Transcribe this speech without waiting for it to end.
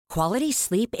Quality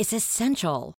sleep is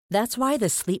essential. That's why the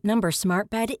Sleep Number Smart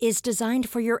Bed is designed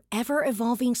for your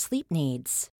ever-evolving sleep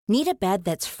needs. Need a bed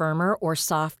that's firmer or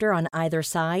softer on either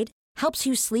side? Helps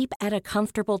you sleep at a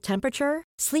comfortable temperature?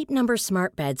 Sleep Number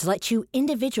Smart Beds let you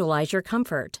individualize your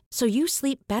comfort, so you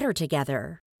sleep better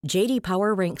together. J.D.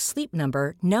 Power ranks Sleep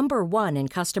Number number 1 in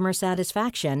customer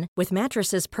satisfaction with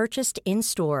mattresses purchased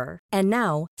in-store. And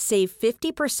now, save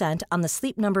 50% on the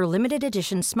Sleep Number Limited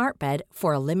Edition Smart Bed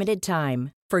for a limited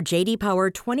time. For J.D. Power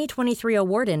 2023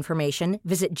 award information,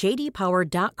 visit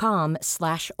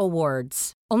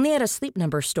jdpower.com/awards. Only at a Sleep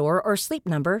Number store or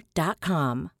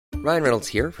sleepnumber.com. Ryan Reynolds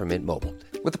here from Mint Mobile.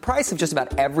 With the price of just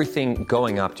about everything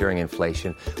going up during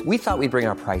inflation, we thought we'd bring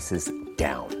our prices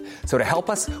down. So to help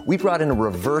us, we brought in a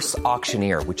reverse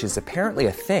auctioneer, which is apparently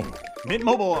a thing. Mint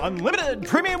Mobile Unlimited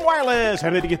Premium Wireless. How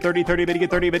to get 30, 30, how to get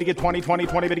 30, how to get 20, 20,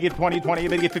 20, how to get 20, 20, how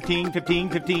to get 15, 15,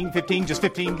 15, 15, just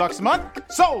 $15 a month?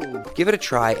 Sold! Give it a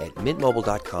try at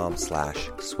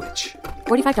mintmobile.com/switch.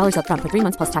 $45 up front for 3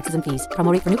 months plus taxes and fees.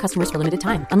 Promo rate for new customers for limited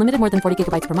time. Unlimited more than 40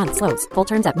 gigabytes per month. Slows full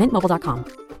terms at mintmobile.com.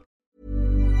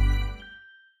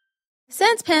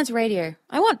 Sans Pants Radio.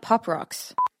 I want pop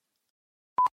rocks.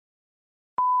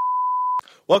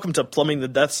 Welcome to Plumbing the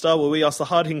Death Star, where we ask the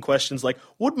hard-hitting questions like,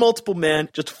 would multiple man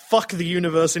just fuck the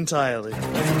universe entirely?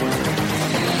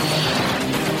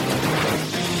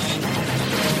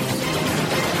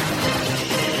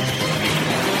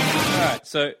 Alright,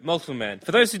 so Multiple Man.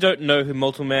 For those who don't know who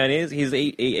Multiple Man is, he's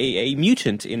a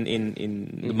mutant in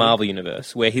the Marvel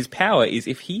Universe, where his power is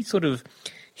if he sort of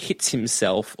hits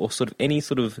himself or sort of any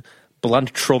sort of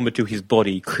blunt trauma to his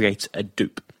body creates a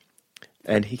dupe.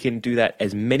 And he can do that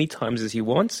as many times as he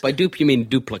wants. By dupe, you mean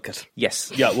duplicate.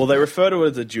 Yes. Yeah, well, they refer to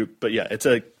it as a dupe, but yeah, it's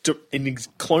an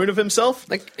clone of himself.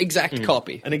 Like, exact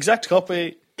copy. An exact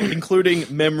copy, including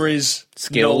memories,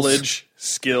 Skills. knowledge,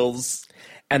 skills.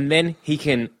 And then he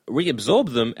can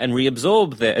reabsorb them and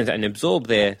absorb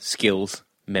their skills,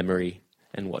 memory,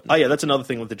 and whatnot. Oh yeah, that's another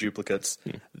thing with the duplicates.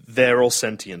 They're all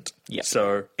sentient. Yep.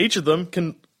 So each of them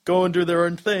can go and do their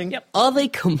own thing. Yep. Are they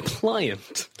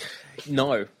compliant?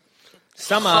 No.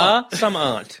 Some are, some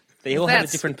aren't. They all have a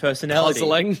That's different personality.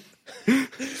 Puzzling.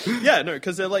 Yeah, no,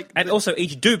 because they're like... And also,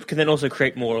 each dupe can then also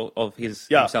create more of himself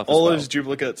Yeah, as all well. those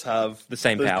duplicates have The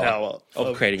same power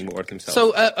of creating more of himself.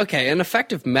 So, okay, an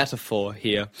effective metaphor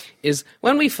here is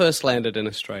when we first landed in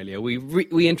Australia,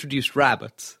 we introduced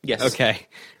rabbits. Yes. Okay.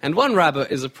 And one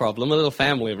rabbit is a problem, a little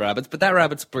family of rabbits, but that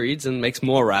rabbit breeds and makes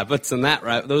more rabbits, and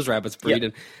those rabbits breed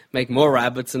and make more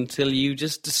rabbits until you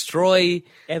just destroy the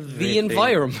Everything.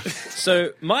 environment.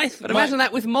 So But imagine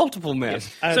that with multiple men.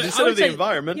 And So instead I would of the say-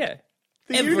 environment, Yeah.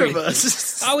 the everything.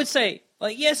 universe. I would say,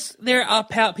 like, yes, there are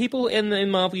people in the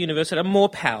Marvel Universe that are more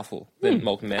powerful than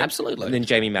Multiple Man. absolutely. Than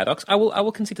Jamie Madrox. I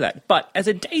will concede to that. But as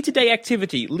a day-to-day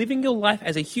activity, living your life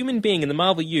as a human being in the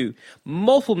Marvel U,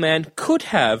 Multiple Man could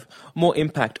have more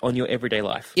impact on your everyday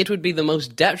life. It would be the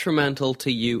most detrimental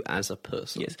to you as a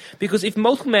person. Yes, because if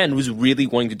Multiple Man was really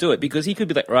wanting to do it, because he could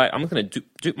be like, right, I'm just going to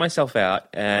dupe myself out,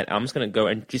 and I'm just going to go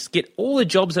and just get all the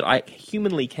jobs that I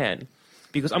humanly can,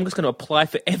 because I'm just going to apply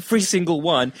for every single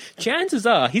one, chances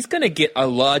are he's going to get a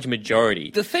large majority.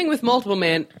 The thing with Multiple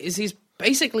Man is he's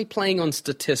basically playing on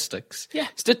statistics. Yeah.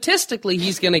 Statistically,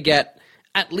 he's going to get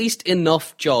at least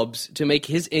enough jobs to make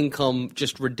his income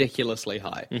just ridiculously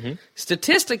high. Mm-hmm.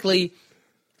 Statistically,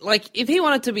 like, if he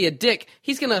wanted to be a dick,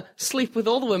 he's going to sleep with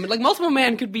all the women. Like, Multiple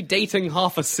Man could be dating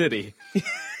half a city.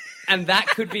 And that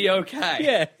could be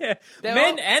okay. Yeah. They're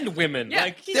Men all- and women. Yeah,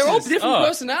 Like, they're all Jesus. different Oh.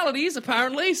 personalities,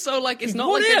 apparently, so, like, it's not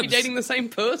like they'd be Whatevs. dating the same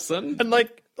person. And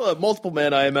like, Multiple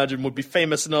Man, I imagine, would be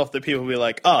famous enough that people would be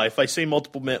like, if I see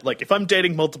Multiple Man, like, if I'm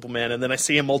dating Multiple Man and then I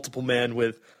see a Multiple Man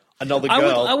with another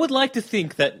girl. I would like to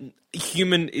think that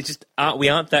we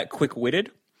aren't that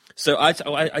quick-witted. So I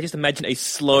just imagine a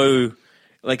slow,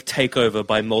 like, takeover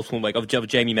by multiple, like, of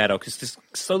Jamie Maddox. It's just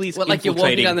slowly Well, like, you're walking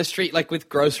infiltrating. down the street, like, with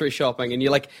grocery shopping, and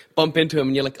you, like, bump into him,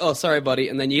 and you're like, oh, sorry, buddy,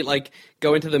 and then you, like,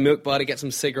 go into the milk bar to get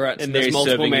some cigarettes, and there there's he's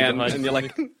Multiple serving you Man, behind. and you're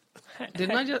like,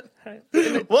 didn't I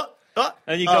just... What?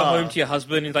 And you go home to your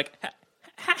husband, and he's like,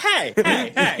 hey.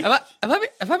 Have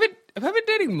I been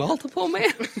dating Multiple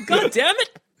Man? God damn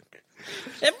it.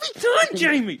 Every time,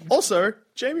 Jamie. Also,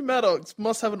 Jamie Maddox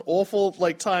must have an awful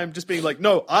time just being like,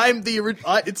 no, I'm the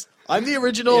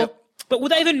original. Yep. But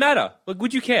would that even matter? Like,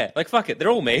 would you care? Like, fuck it, they're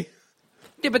all me.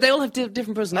 Yeah, but they all have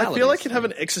different personalities. I feel like he'd have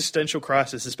an existential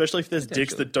crisis, especially if there's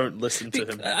dicks that don't listen to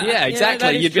him. Yeah, exactly.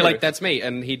 that is You'd be true. like, that's me,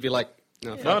 and he'd be like,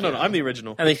 no, fuck No, you. I'm the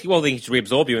original. And then he just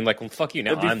reabsorb you and like, well, fuck you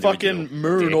now. It'd be I'm the fucking original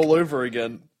Moon dick. all over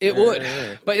again. It would.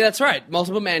 But that's right.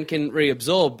 Multiple Man can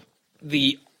reabsorb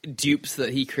the dupes that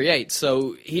he creates,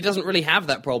 so he doesn't really have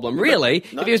that problem. Really,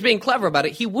 if he was being clever about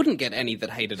it, he wouldn't get any that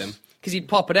hated him. Because he'd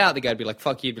pop it out, the guy'd be like,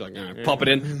 fuck you, he'd be like, no, pop it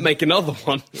in, make another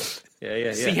one.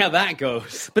 Yeah. See how that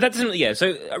goes. But that doesn't,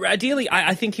 so ideally,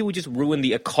 I think he would just ruin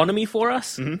the economy for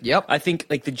us. Mm-hmm. Yep. I think,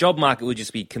 like, the job market would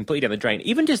just be completely down the drain.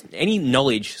 Even just any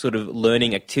knowledge, sort of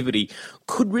learning activity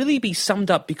could really be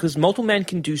summed up because multiple man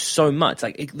can do so much.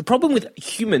 Like, the problem with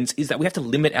humans is that we have to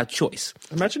limit our choice.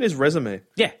 Imagine his resume.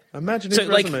 Yeah. Imagine his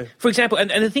resume. Like, for example,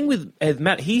 and the thing with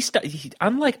Matt, he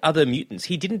unlike other mutants,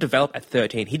 he didn't develop at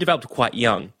 13. He developed quite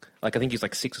young. Like, I think he was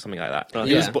like 6 or something like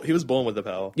that. He was born with the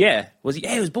power. Yeah. Was he?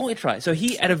 Yeah, he was born with it. So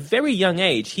he, at a very young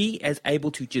age, he is able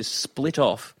to just split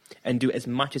off and do as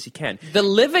much as he can. The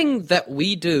living that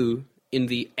we do in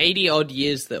the 80-odd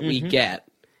years that we get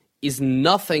is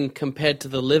nothing compared to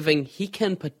the living he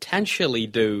can potentially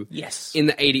do in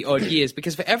the 80-odd years.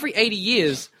 Because for every 80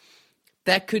 years,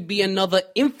 that could be another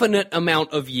infinite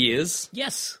amount of years.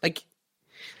 Yes. Like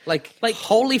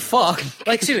holy fuck.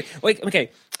 Like, seriously. Like, okay.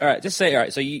 All right, just say, all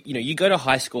right, so you go to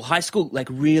high school. High school, like,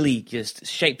 really just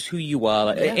shapes who you are.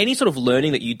 Like, any sort of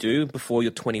learning that you do before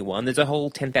you're 21, there's a whole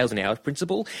 10,000 hours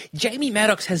principle. Jamie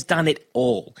Madrox has done it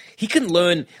all. He can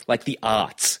learn, like, the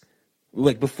arts,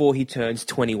 like, before he turns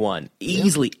 21.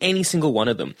 Easily, any single one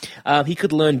of them. He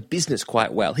could learn business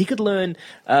quite well. He could learn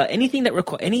anything that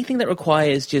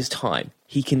requires just time.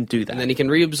 He can do that. And then he can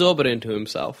reabsorb it into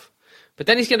himself. But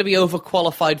then he's going to be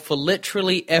overqualified for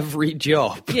literally every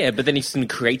job. Yeah, but then he still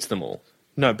creates them all.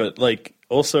 No, but, like,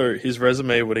 also his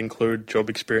resume would include job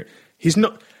experience. He's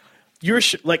not...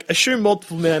 assume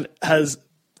multiple man has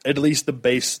at least the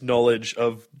base knowledge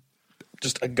of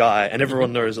just a guy, and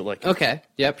everyone knows it, like... Okay,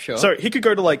 yep, sure. So he could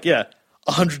go to,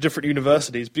 100 different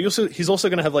universities, but he's also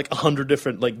going to have, 100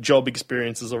 different, job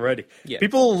experiences already. Yeah.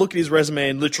 People will look at his resume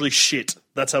and literally shit.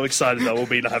 That's how excited I will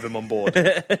be to have him on board.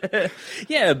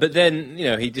 Yeah, but then,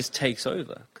 he just takes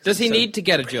over. Does he need to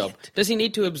get a job? Does he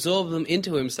need to absorb them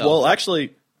into himself? Well,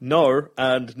 actually, no,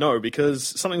 because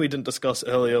something we didn't discuss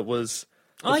earlier was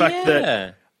the fact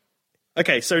that...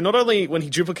 Okay, so not only when he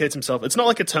duplicates himself, it's not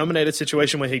like a Terminator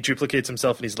situation where he duplicates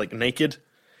himself and he's, naked.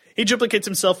 He duplicates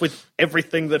himself with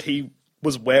everything that he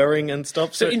was wearing and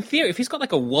stuff. So in theory, if he's got,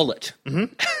 a wallet...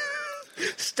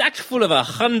 stacked full of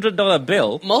 $100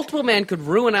 bill... Multiple man could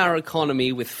ruin our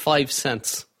economy with 5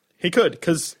 cents. He could,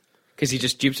 because he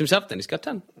just dupes himself, then he's got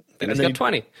 10. Then he's got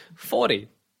 20, 40,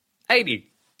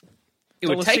 80. It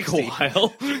would take 60. a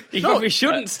while. He probably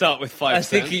shouldn't start with 5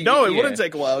 cents. it wouldn't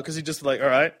take a while, because he'd just be like, all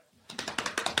right,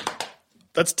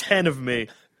 that's 10 of me.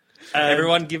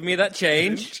 Everyone give me that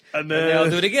change, and then I'll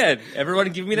do it again. Everyone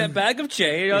give me that bag of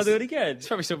change, I'll do it again. It's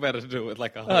probably still better to do it with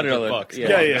 $100.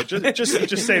 Yeah.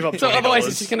 Just save up $20. So otherwise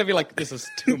it's just going to be like, this is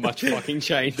too much fucking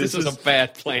change. This is a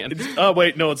bad plan. Oh,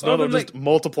 wait, no, it's not. I'll just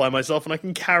multiply myself and I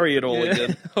can carry it all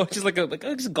again. Or just like a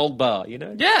gold bar,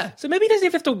 Yeah. So maybe he doesn't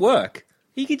even have to work.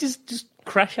 He could just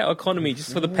crash our economy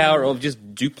just for the power of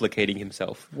just duplicating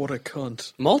himself. What a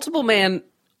cunt. Multiple man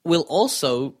will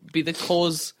also be the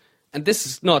cause... And this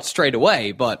is not straight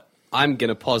away, but I'm going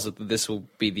to posit that this will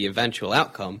be the eventual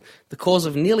outcome, the cause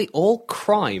of nearly all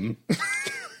crime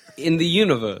in the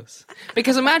universe.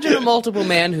 Because imagine a multiple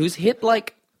man who's hit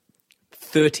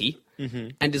 30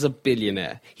 and is a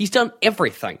billionaire. He's done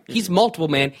everything. He's multiple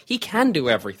man. He can do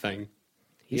everything.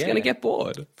 He's going to get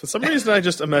bored. For some reason, I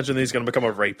just imagine he's going to become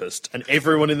a rapist, and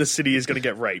everyone in the city is going to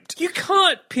get raped. You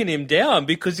can't pin him down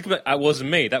because you can be like, that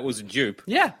wasn't me, that was a dupe.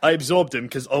 Yeah. I absorbed him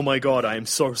because, oh my god, I am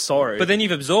so sorry. But then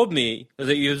you've absorbed me,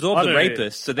 you absorbed the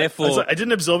rapist, so therefore... I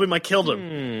didn't absorb him, I killed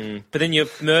him. But then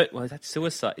you've well, that's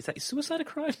suicide. Is that suicide a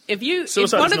crime? If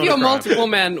one of your multiple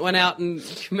men went out and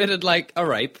committed, a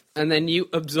rape, and then you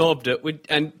absorbed it,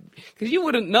 because you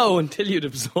wouldn't know until you'd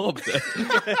absorbed it.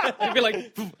 You'd be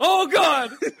like, oh god,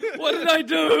 what did I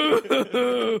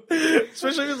do?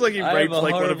 Especially if it's you raped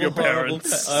one of your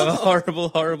parents. I'm a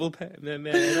horrible man.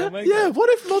 Oh my yeah, god. what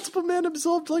if multiple man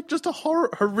absorbed just a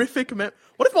horrific man?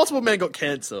 What if multiple man got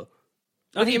cancer?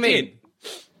 What do you mean?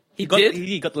 He got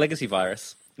the legacy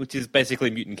virus, which is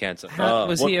basically mutant cancer.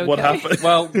 Was he okay? What happened?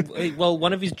 Well,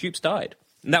 one of his dupes died.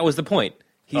 And that was the point.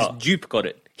 His dupe got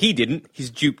it. He didn't. His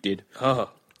dupe did.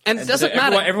 And it doesn't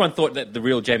matter. Everyone thought that the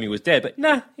real Jamie was dead, but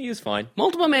nah, he was fine.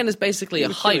 Multiple Man is basically a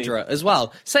hydra as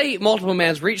well. Say Multiple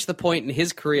Man's reached the point in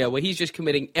his career where he's just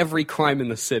committing every crime in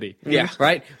the city. Yeah.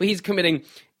 Right? Where he's committing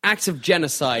acts of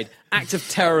genocide, acts of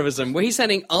terrorism, where he's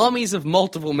sending armies of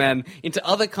Multiple Men into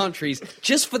other countries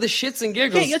just for the shits and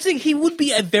giggles. Yeah, I think he would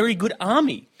be a very good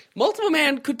army. Multiple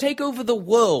Man could take over the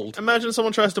world. Imagine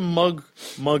someone tries to mug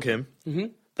him. Mm-hmm.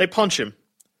 They punch him.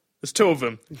 There's 2 of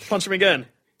them. Punch him again.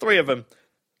 3 of them.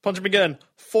 punch him again,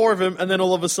 4 of him, and then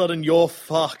all of a sudden you're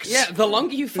fucked. Yeah, the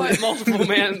longer you fight multiple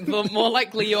men, the more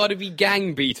likely you are to be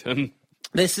gang beaten.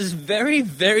 This is very,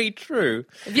 very true.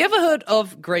 Have you ever heard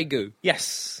of grey goo?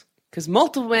 Yes. Because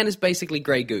multiple man is basically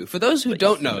grey goo. For those who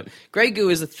don't know, grey goo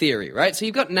is a theory, right? So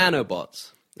you've got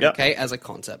nanobots, okay, as a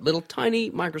concept. Little tiny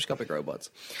microscopic robots.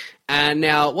 And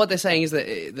now what they're saying is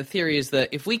that the theory is that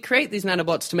if we create these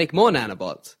nanobots to make more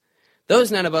nanobots,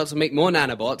 those nanobots will make more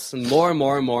nanobots and more and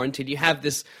more and more until you have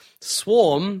this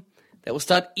swarm that will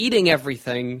start eating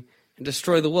everything and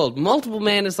destroy the world. Multiple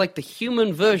man is like the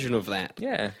human version of that.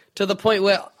 Yeah. To the point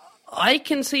where I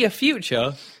can see a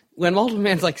future when multiple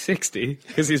man's like 60,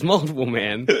 because he's multiple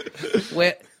man,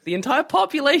 where the entire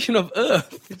population of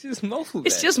Earth It's just multiple.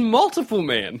 it's just multiple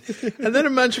man. And then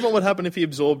imagine what would happen if he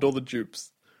absorbed all the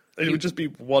dupes. It would just be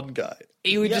one guy.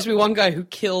 He would just be one guy who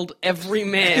killed every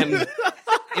man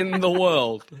in the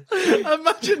world.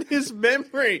 Imagine his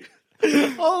memory.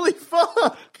 Holy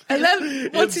fuck. And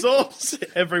then It absorbs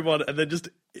everyone and then just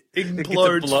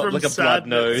implodes from like a blood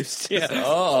nose. Yeah.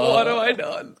 Oh, What have I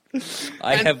done?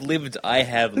 I have lived. I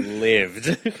have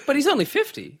lived. But he's only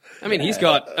 50. I mean, he's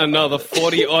got another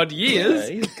 40-odd Yeah, years.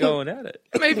 he's going at it.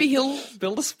 Maybe he'll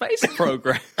build a space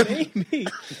program. Maybe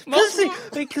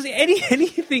because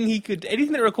anything he could,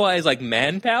 anything that requires like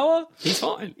manpower, He's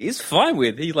fine. He's fine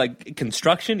with. He like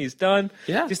construction. He's done.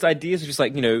 Yeah. Just ideas, just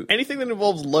like Anything that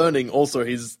involves learning, also,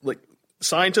 he's like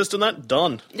scientist and that,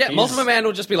 done. Yeah, He's- multiple man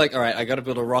will just be like, all right, I got to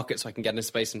build a rocket so I can get into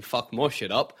space and fuck more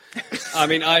shit up. I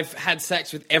mean, I've had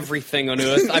sex with everything on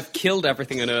Earth. I've killed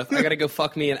everything on Earth. I got to go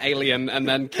fuck me an alien and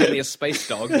then kill me a space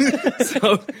dog.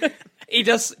 So he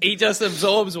just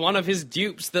absorbs one of his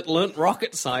dupes that learnt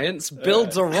rocket science,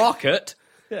 builds a rocket,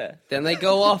 yeah. then they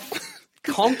go off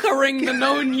conquering the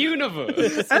known universe.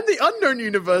 And the unknown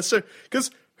universe, so,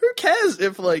 because who cares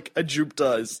if, like, a dupe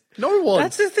dies? No one.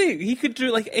 That's the thing. He could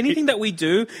do like anything that we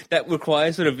do that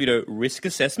requires sort of risk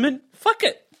assessment. Fuck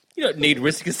it. You don't need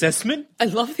risk assessment. I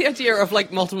love the idea of,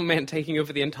 like, multiple men taking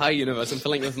over the entire universe and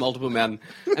filling it with multiple men.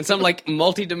 And some, like,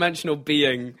 multi-dimensional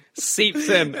being seeps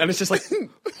in, and it's just like,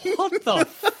 what the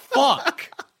fuck?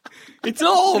 It's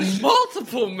all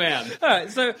multiple men. All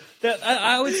right, so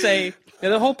I would say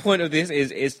the whole point of this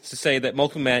is to say that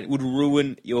multiple man would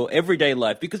ruin your everyday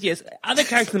life because yes, other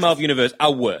characters in the Marvel universe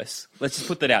are worse. Let's just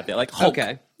put that out there, like Hulk.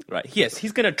 Okay. Right. Yes,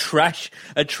 he's going to trash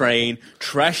a train,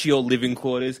 trash your living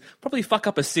quarters, probably fuck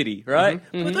up a city, right?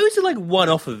 But those are like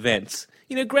one-off events.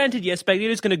 Granted, yes,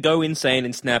 Magneto's going to go insane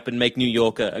and snap and make New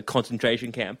York a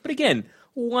concentration camp. But again,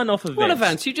 one-off events. What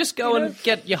events? You just go and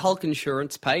get your Hulk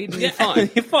insurance paid and you're fine.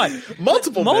 You're fine.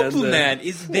 Multiple man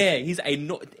is there. He's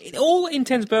in all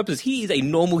intents and purposes, he is a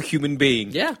normal human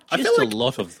being. Yeah. I Just feel a like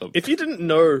lot of them. If you didn't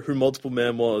know who Multiple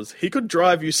Man was, he could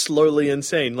drive you slowly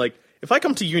insane. Like, if I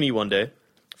come to uni one day,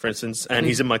 for instance, and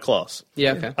he's in my class,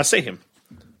 Yeah, okay. I see him.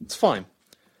 It's fine.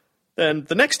 Then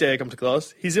the next day I come to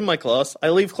class, he's in my class, I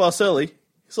leave class early,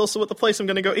 he's also at the place I'm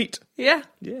going to go eat. Yeah.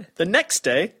 Yeah. The next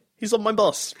day, he's on my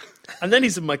bus. And then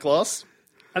he's in my class.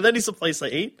 And then he's the place I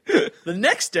eat. The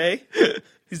next day,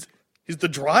 he's the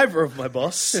driver of my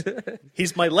bus.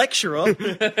 He's my lecturer.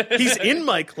 He's in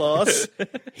my class.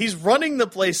 He's running the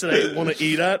place that I want to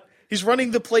eat at. He's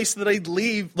running the place that I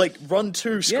run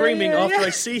to screaming after I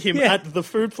see him at the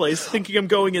food place, thinking I'm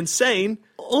going insane.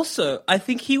 Also, I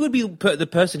think he would be the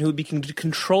person who would be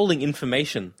controlling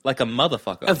information like a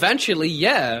motherfucker. Eventually,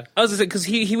 yeah. I was going to say, because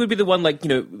he would be the one,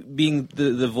 being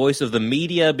the voice of the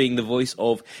media, being the voice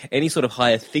of any sort of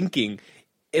higher thinking.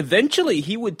 Eventually,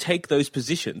 he would take those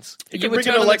positions. You would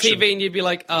turn on the TV and you'd be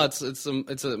like, oh, it's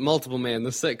a multiple man, the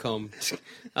sitcom.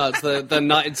 It's the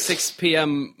night at 6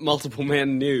 p.m. multiple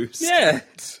man news. Yeah.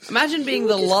 Imagine being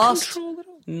the last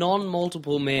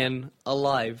non-multiple man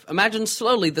alive. Imagine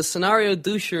slowly the scenario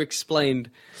Dusha explained.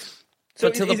 So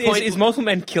But to the point, is multiple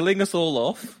man killing us all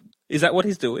off? Is that what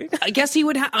he's doing? I guess he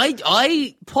would.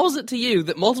 I posit to you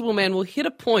that multiple man will hit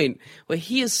a point where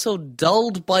he is so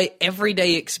dulled by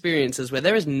everyday experiences, where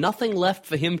there is nothing left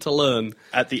for him to learn.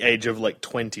 At the age of,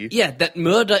 20. Yeah, that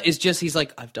murder is just. He's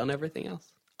like, I've done everything else.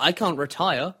 I can't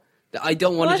retire. I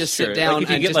don't want to just sit down Like if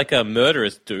you and get just, like a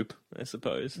murderous dupe, I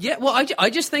suppose. Yeah, well, I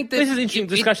just think that This is an interesting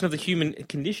discussion of the human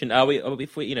condition.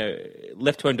 If we,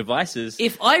 left to our own devices?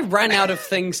 If I ran out of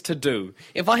things to do,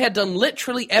 if I had done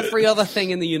literally every other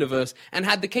thing in the universe and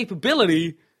had the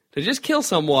capability to just kill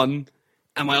someone,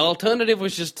 and my alternative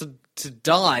was just to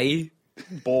die.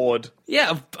 Bored.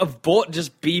 Yeah,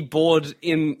 just be bored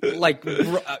in,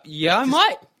 yeah, I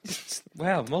might.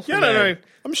 Wow, multiple Yeah, I man. don't know.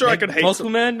 I'm sure I could hate multiple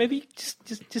man. Maybe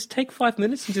just take 5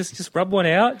 minutes and just rub one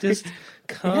out. Just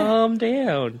calm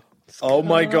down. Oh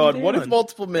my god, what if down.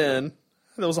 Multiple Man,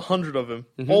 there was 100 of them,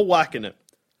 all whacking it.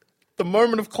 the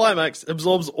moment of climax,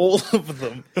 absorbs all of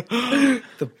them.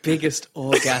 The biggest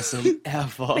orgasm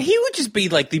ever. He would just be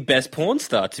like the best porn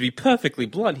star, to be perfectly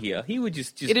blunt here. He would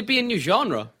just... It'd be a new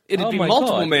genre. It'd be my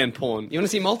multiple God. man porn. You want to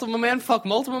see multiple man? Fuck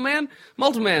multiple man?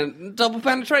 Multiple man, double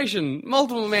penetration,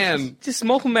 multiple man. Just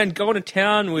multiple man going to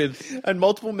town with... And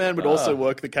multiple man would also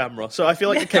work the camera. So I feel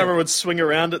like the camera would swing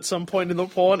around at some point in the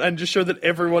porn and just show that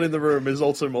everyone in the room is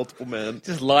also multiple man.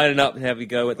 Just lining up and have a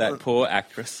go at that poor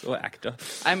actress or actor.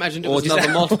 I imagined it Or was just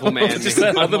another multiple man. Just in my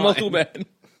another mind. multiple man.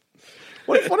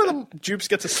 What if one of the dupes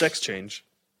gets a sex change?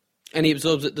 And he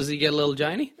absorbs it. Does he get a little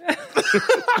Johnny?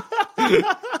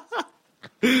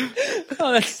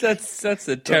 Oh, that's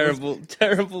a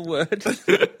terrible word.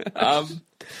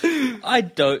 I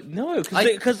don't know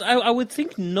because I would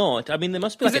think not. I mean, there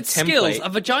must be like a Because template. it's skills. A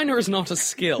vagina is not a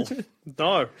skill.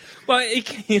 No. Well, it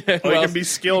can be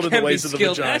skilled in the ways of the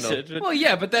vagina. Well,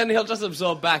 yeah, but then he'll just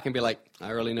absorb back and be like, I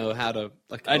really know how to.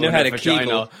 Like, I know own how a to vagina.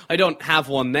 Kegel. I don't have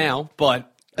one now,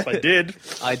 but If I did.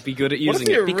 I'd be good at What if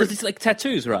using it. because it's like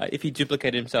tattoos, right? If he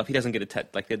duplicated himself, he doesn't get a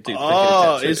tattoo.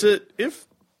 Oh, is it if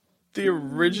the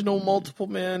original multiple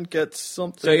man gets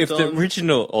something So if done? the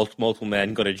original multiple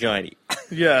man got a giant,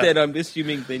 Yeah. then I'm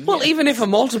assuming then. Well, yeah. even if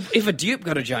a dupe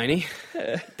got a Johnny,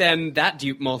 then that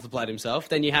dupe multiplied himself.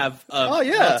 Then you have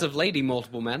lots of lady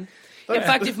multiple men. In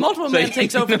fact, if multiple So man you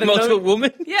takes think over the multiple known,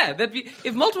 woman? yeah,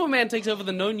 if multiple man takes over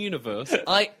the known universe,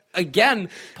 I again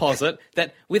posit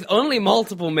that with only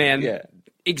multiple men Yeah.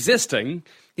 existing,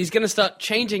 he's going to start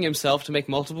changing himself to make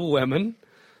multiple women,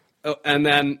 and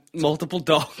then multiple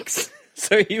dogs.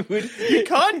 So he would. You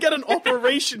can't get an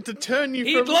operation to turn you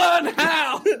He'd from... learn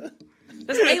how.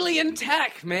 There's alien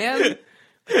tech, man.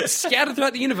 Scattered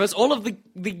throughout the universe, all of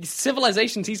the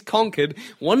civilizations he's conquered,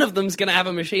 one of them's going to have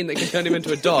a machine that can turn him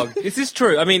into a dog. This is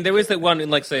true. I mean, there was that one in,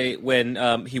 like, say,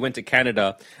 when he went to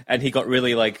Canada and he got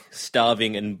really, like,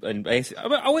 starving and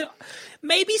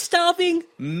maybe starving,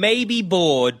 maybe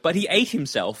bored, but he ate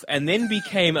himself and then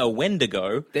became a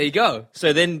Wendigo. There you go.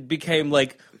 So then became,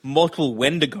 like, multiple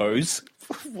Wendigos.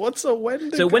 What's a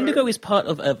Wendigo? So Wendigo is part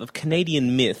of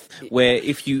Canadian myth where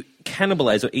if you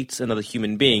cannibalize or eat another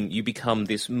human being, you become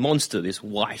this monster, this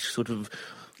white sort of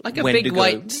Like a Wendigo. big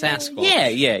white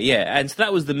Sasquatch. Yeah. And so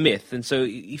that was the myth. And so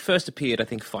he first appeared, I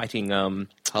think, fighting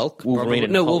Hulk? Wolverine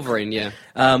and No, Hulk. Wolverine, yeah.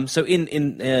 So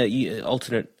in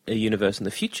alternate universe in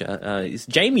the future,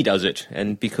 Jamie does it,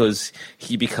 and because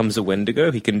he becomes a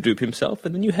Wendigo, he can dupe himself,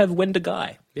 and then you have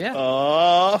Wendigai. Yeah.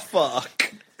 Oh,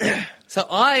 fuck. So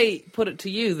I put it to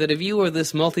you that if you were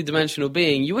this multi-dimensional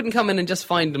being, you wouldn't come in and just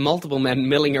find multiple men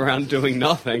milling around doing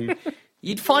nothing.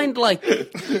 You'd find, like...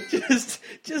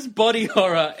 just body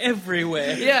horror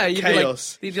everywhere. Yeah,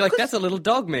 Chaos. You'd be like, that's a little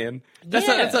dog man.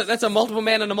 That's a multiple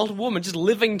man and a multiple woman just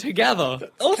living together.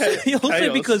 Also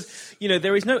Chaos. because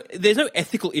there's no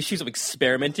ethical issues of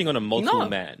experimenting on a multiple No.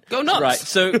 man. Go nuts. Right.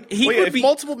 So he Well, yeah, would if be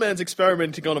multiple man's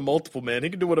experimenting on a multiple man,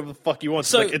 he can do whatever the fuck he wants.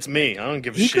 So- It's like, it's me. I don't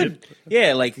give a he shit.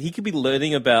 could like he could be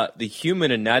learning about the human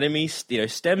anatomy,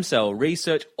 stem cell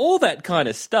research, all that kind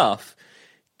of stuff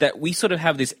that we sort of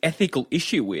have this ethical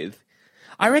issue with.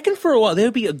 I reckon for a while there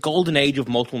would be a golden age of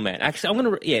multiple man.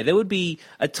 Actually, there would be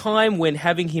a time when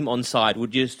having him on side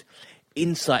would just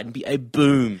insight and be a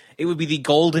boom. It would be the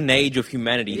golden age of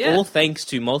humanity, Yeah. all thanks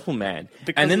to multiple man.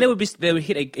 Because And then they would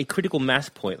hit a critical mass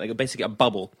point, like basically a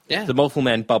bubble, Yeah. the multiple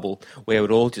man bubble, where it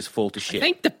would all just fall to shit. I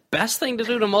think the best thing to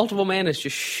do to multiple man is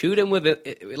just shoot him with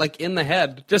it, like, in the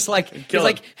head. Just like, Kill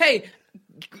it's like, hey,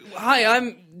 hi,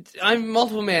 I'm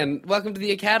multiple man. Welcome to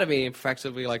the academy. And Frax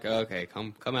would be like, okay,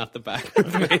 come out the back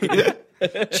with me.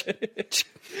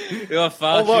 You are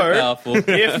far too Although, powerful.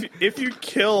 if you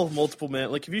kill multiple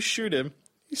man, like if you shoot him,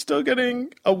 he's still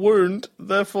getting a wound.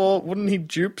 Therefore, wouldn't he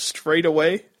dupe straight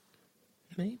away?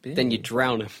 Maybe. Then you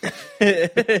drown him.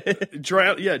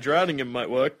 Drowning him might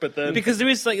work, but then Because there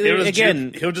is, like, he'll just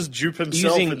again, he'll just dupe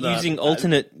himself in that. using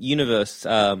alternate universe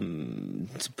to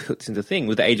put into the thing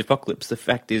with the Age of Apocalypse. The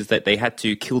fact is that they had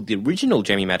to kill the original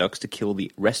Jamie Madrox to kill the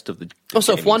rest of the.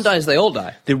 Also, if one dies, they all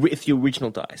die. if the original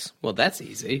dies, Well, that's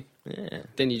easy. yeah.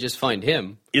 Then you just find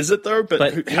him. Is it though?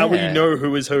 But how will yeah. you know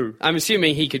who is who? I'm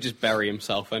assuming he could just bury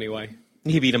himself anyway.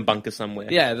 He'd be in a bunker somewhere.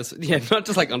 Yeah, not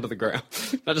just like under the ground.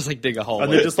 Not just like dig a hole.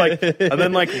 And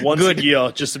then once a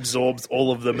year just absorbs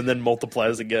all of them and then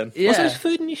multiplies again. yeah. Also, is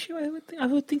food an issue? I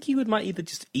would think he might either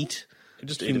just eat.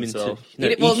 Just eat human himself.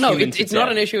 It's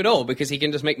not an issue at all because he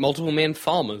can just make multiple man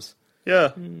farmers.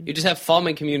 Yeah. You just have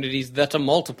farming communities that are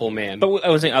multiple man. But I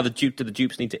was saying, do the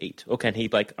dupes need to eat, or can he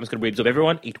I'm just going to reabsorb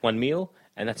everyone, eat one meal,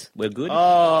 and we're good?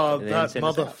 Oh, And then that send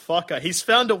us out. motherfucker. He's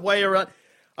found a way around.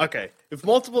 Okay, if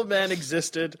multiple man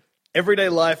existed, everyday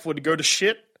life would go to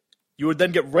shit. You would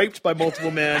then get raped by multiple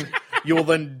man, You will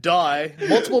then die.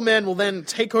 Multiple Man will then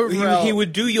take over He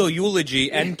would do your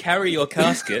eulogy and carry your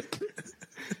casket.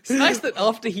 It's nice that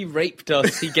after he raped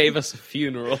us, he gave us a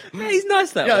funeral. Yeah, he's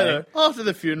nice that way. I know. After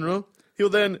the funeral, he'll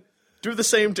then do the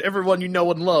same to everyone you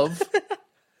know and love.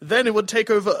 Then it would take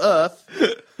over Earth.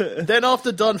 Then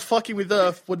after done fucking with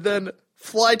Earth, would then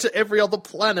fly to every other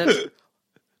planet,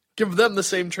 give them the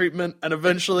same treatment, and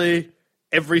eventually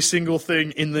every single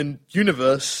thing in the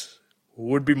universe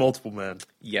would be Multiple Man.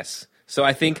 Yes. So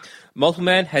I think Multiple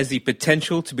Man has the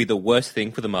potential to be the worst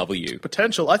thing for the Marvel U.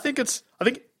 Potential. I think it's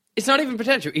not even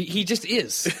potential. He just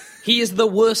is. He is the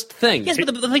worst thing. Yes,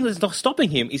 but the thing that's not stopping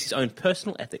him is his own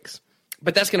personal ethics.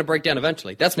 But that's going to break down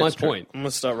eventually. That's my point. I'm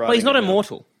going to start writing. Well, he's not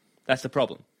immortal. That's the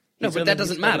problem. No, but that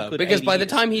doesn't matter, because by the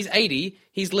time he's 80,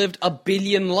 he's lived 1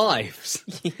 billion lives.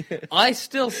 I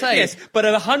still say... Yes, but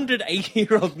a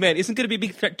 180-year-old man isn't going to be a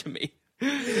big threat to me.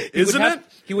 Isn't it?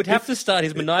 He would have to start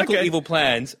his maniacal evil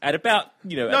plans at about,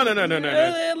 No.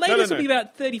 Latest will be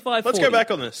about 35, Let's 40. go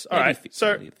back on this. All right, 50,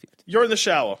 so 50. you're in the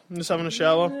shower. I'm just having a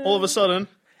shower. All of a sudden,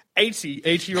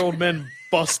 80-year-old men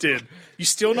bust in. You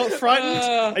still not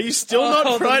frightened? Are you still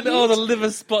not frightened? The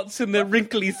liver spots and the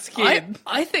wrinkly skin.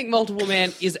 I think Multiple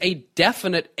Man is a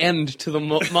definite end to the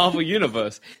Marvel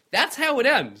Universe. That's how it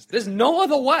ends. There's no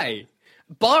other way.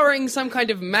 Barring some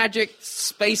kind of magic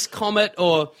space comet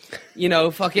or,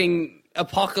 fucking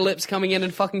apocalypse coming in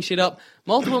and fucking shit up,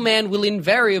 Multiple Man will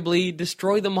invariably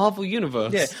destroy the Marvel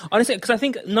Universe. Yeah, honestly, because I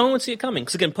think no one would see it coming.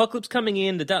 Because again, Apocalypse coming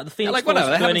in, the Phoenix like Force whatever,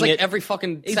 that happens burning like it. every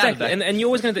fucking Exactly, Saturday. and you're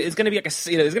always going to. It's going to be like there's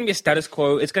going to be a status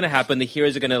quo. It's going to happen. The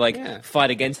heroes are going to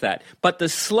fight against that. But the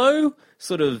slow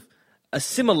sort of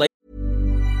assimilation.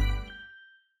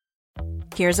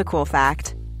 Here's a cool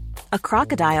fact: a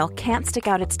crocodile can't stick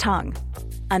out its tongue.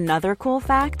 Another cool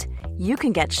fact: you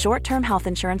can get short-term health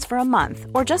insurance for a month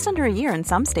or just under a year in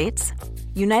some states.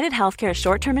 United Healthcare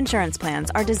short-term insurance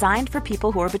plans are designed for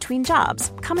people who are between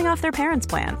jobs, coming off their parents'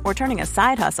 plan, or turning a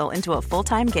side hustle into a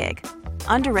full-time gig.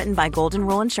 Underwritten by Golden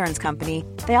Rule Insurance Company,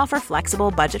 they offer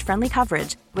flexible, budget-friendly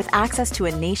coverage with access to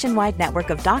a nationwide network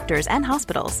of doctors and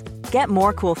hospitals. Get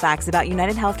more cool facts about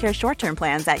United Healthcare short-term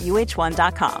plans at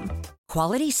uh1.com.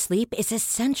 Quality sleep is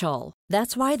essential.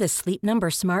 That's why the Sleep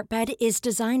Number Smart Bed is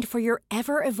designed for your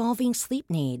ever-evolving sleep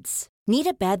needs. Need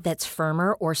a bed that's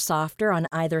firmer or softer on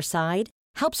either side?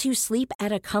 Helps you sleep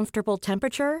at a comfortable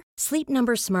temperature? Sleep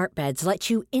Number Smart Beds let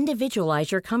you individualize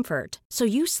your comfort, so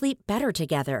you sleep better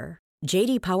together.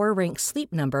 J.D. Power ranks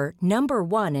Sleep Number number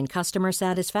 1 in customer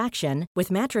satisfaction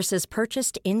with mattresses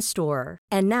purchased in-store.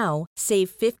 And now, save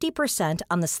 50%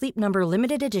 on the Sleep Number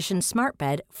Limited Edition Smart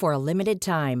Bed for a limited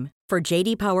time. For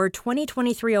J.D. Power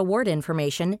 2023 award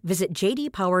information, visit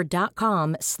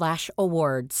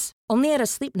jdpower.com/awards. Only at a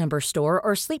Sleep Number store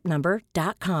or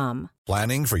sleepnumber.com.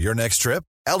 Planning for your next trip?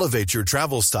 Elevate your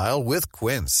travel style with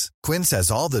Quince. Quince has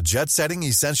all the jet-setting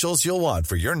essentials you'll want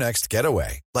for your next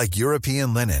getaway, like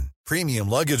European linen, premium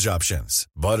luggage options,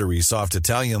 buttery soft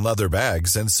Italian leather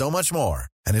bags, and so much more.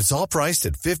 And it's all priced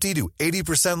at 50 to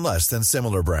 80% less than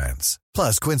similar brands.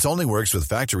 Plus, Quince only works with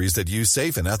factories that use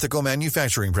safe and ethical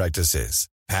manufacturing practices.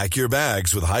 Pack your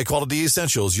bags with high-quality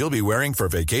essentials you'll be wearing for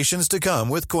vacations to come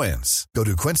with Quince. Go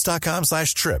to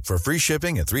quince.com/trip for free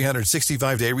shipping and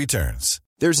 365-day returns.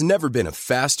 There's never been a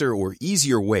faster or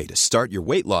easier way to start your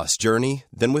weight loss journey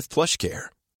than with PlushCare.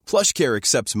 PlushCare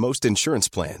accepts most insurance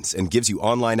plans and gives you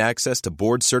online access to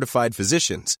board-certified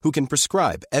physicians who can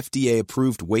prescribe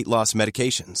FDA-approved weight loss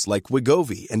medications like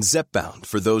Wegovy and Zepbound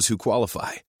for those who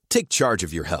qualify. Take charge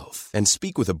of your health and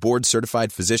speak with a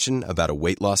board-certified physician about a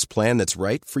weight loss plan that's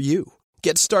right for you.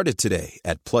 Get started today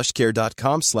at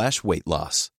plushcare.com/weight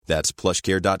loss. That's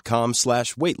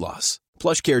plushcare.com/weight loss.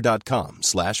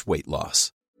 plushcare.com/weight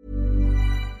loss.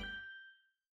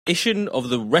 Of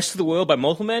the rest of the world by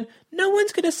Multiple Man, no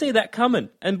one's going to see that coming.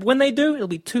 And when they do, it'll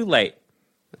be too late.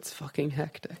 It's fucking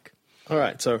hectic. All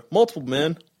right, so Multiple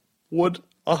Man would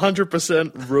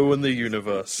 100% ruin the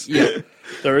universe. Yeah.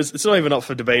 It's not even up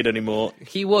for debate anymore.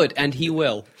 He would, and he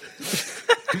will.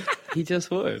 He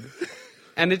just would.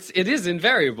 And it is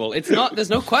invariable. It's not, there's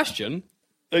no question.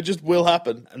 It just will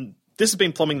happen. And this has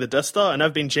been Plumbing the Death Star, and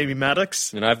I've been Jamie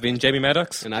Maddox. And I've been Jamie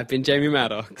Maddox. And I've been Jamie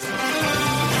Maddox.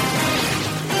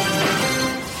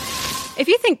 If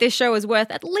you think this show is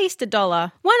worth at least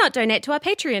 $1, why not donate to our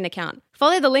Patreon account?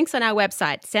 Follow the links on our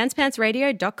website,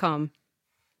 sanspantsradio.com.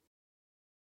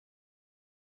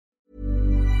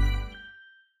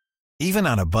 Even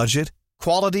on a budget,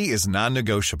 quality is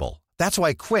non-negotiable. That's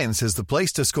why Quince is the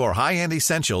place to score high-end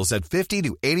essentials at 50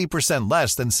 to 80%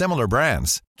 less than similar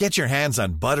brands. Get your hands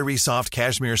on buttery soft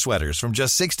cashmere sweaters from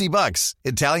just $60,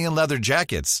 Italian leather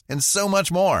jackets, and so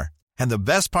much more. And the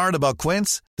best part about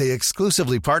Quince, they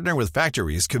exclusively partner with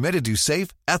factories committed to safe,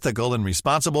 ethical, and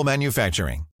responsible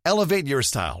manufacturing. Elevate your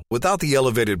style without the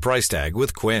elevated price tag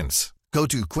with Quince. Go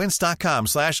to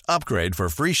quince.com/upgrade for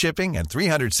free shipping and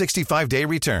 365-day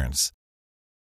returns.